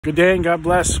Good day and God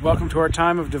bless. Welcome to our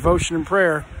time of devotion and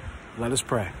prayer. Let us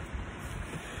pray.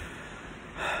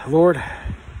 Lord,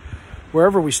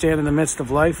 wherever we stand in the midst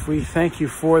of life, we thank you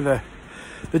for the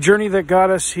journey that got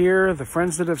us here, the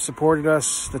friends that have supported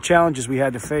us, the challenges we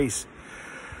had to face.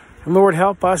 And Lord,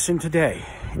 help us in today,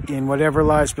 in whatever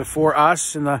lies before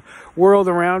us, in the world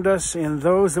around us, in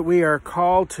those that we are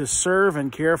called to serve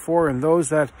and care for, and those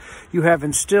that you have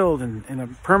instilled in a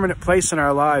permanent place in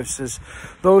our lives as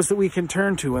those that we can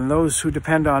turn to and those who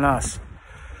depend on us.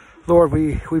 Lord,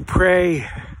 we pray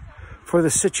for the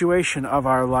situation of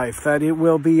our life, that it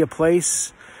will be a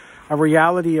place, a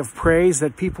reality of praise,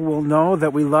 that people will know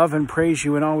that we love and praise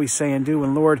you in all we say and do.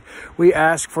 And Lord, we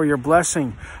ask for your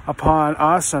blessing upon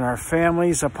us and our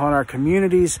families, upon our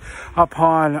communities,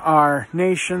 upon our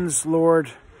nations.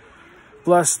 Lord,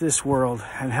 bless this world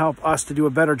and help us to do a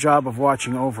better job of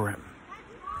watching over it.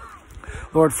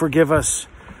 Lord, forgive us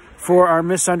for our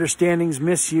misunderstandings,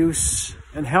 misuse,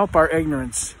 and help our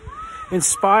ignorance.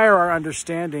 Inspire our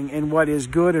understanding in what is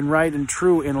good and right and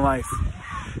true in life.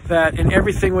 That in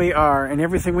everything we are, and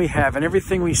everything we have, and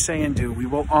everything we say and do, we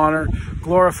will honor,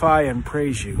 glorify, and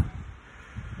praise you.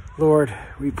 Lord,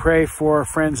 we pray for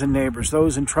friends and neighbors,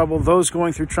 those in trouble, those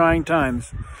going through trying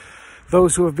times,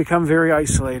 those who have become very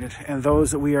isolated, and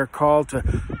those that we are called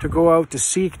to go out to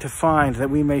seek, to find, that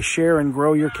we may share and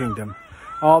grow your kingdom.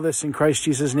 All this in Christ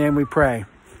Jesus' name we pray.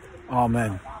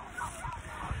 Amen.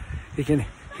 You can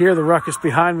hear the ruckus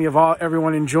behind me of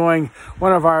everyone enjoying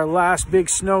one of our last big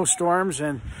snowstorms,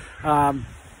 and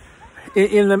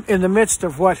in the midst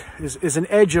of what is an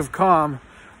edge of calm,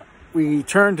 we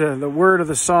turn to the word of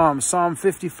the Psalm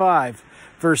 55,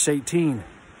 verse 18.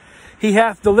 He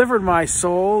hath delivered my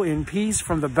soul in peace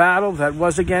from the battle that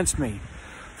was against me.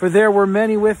 For there were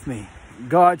many with me.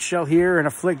 God shall hear and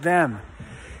afflict them,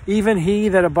 even he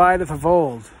that abideth of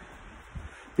old.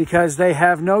 Because they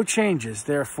have no changes,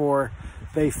 therefore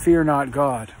they fear not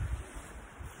God.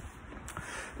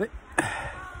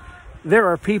 There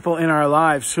are people in our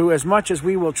lives who, as much as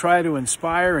we will try to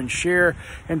inspire and share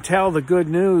and tell the good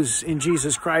news in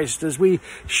Jesus Christ, as we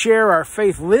share our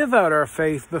faith, live out our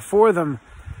faith before them,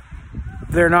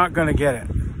 they're not going to get it.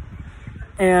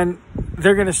 And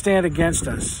they're going to stand against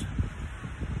us.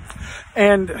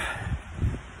 And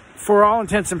for all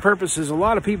intents and purposes, a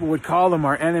lot of people would call them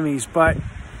our enemies, but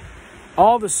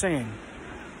all the same,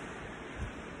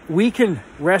 we can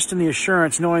rest in the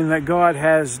assurance knowing that God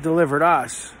has delivered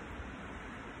us,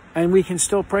 and we can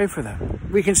still pray for them.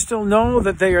 We can still know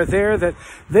that they are there, that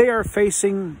they are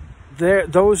facing their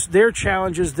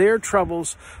challenges, their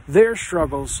troubles, their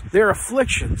struggles, their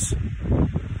afflictions,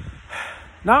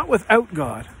 not without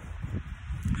God,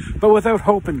 but without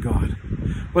hope in God,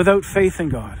 without faith in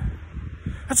God.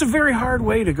 That's a very hard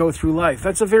way to go through life.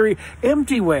 That's a very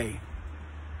empty way.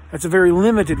 That's a very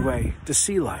limited way to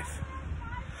see life.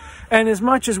 And as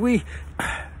much as we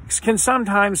can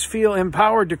sometimes feel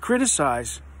empowered to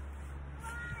criticize,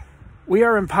 we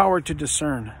are empowered to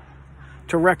discern,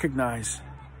 to recognize,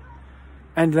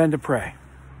 and then to pray.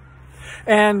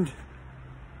 And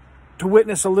to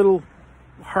witness a little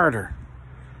harder,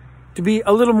 to be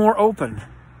a little more open,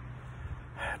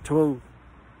 to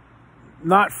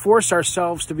not force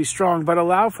ourselves to be strong, but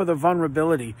allow for the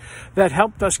vulnerability that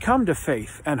helped us come to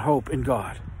faith and hope in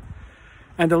God.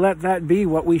 And to let that be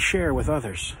what we share with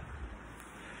others.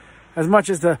 As much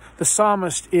as the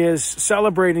psalmist is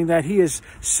celebrating that he is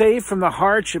saved from the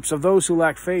hardships of those who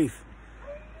lack faith,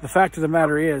 the fact of the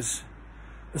matter is,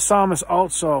 the psalmist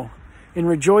also, in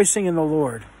rejoicing in the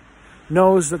Lord,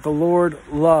 knows that the Lord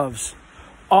loves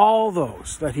all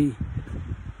those that he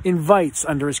invites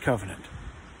under his covenant.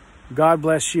 God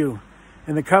bless you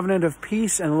in the covenant of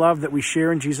peace and love that we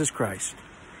share in Jesus Christ.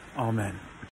 Amen.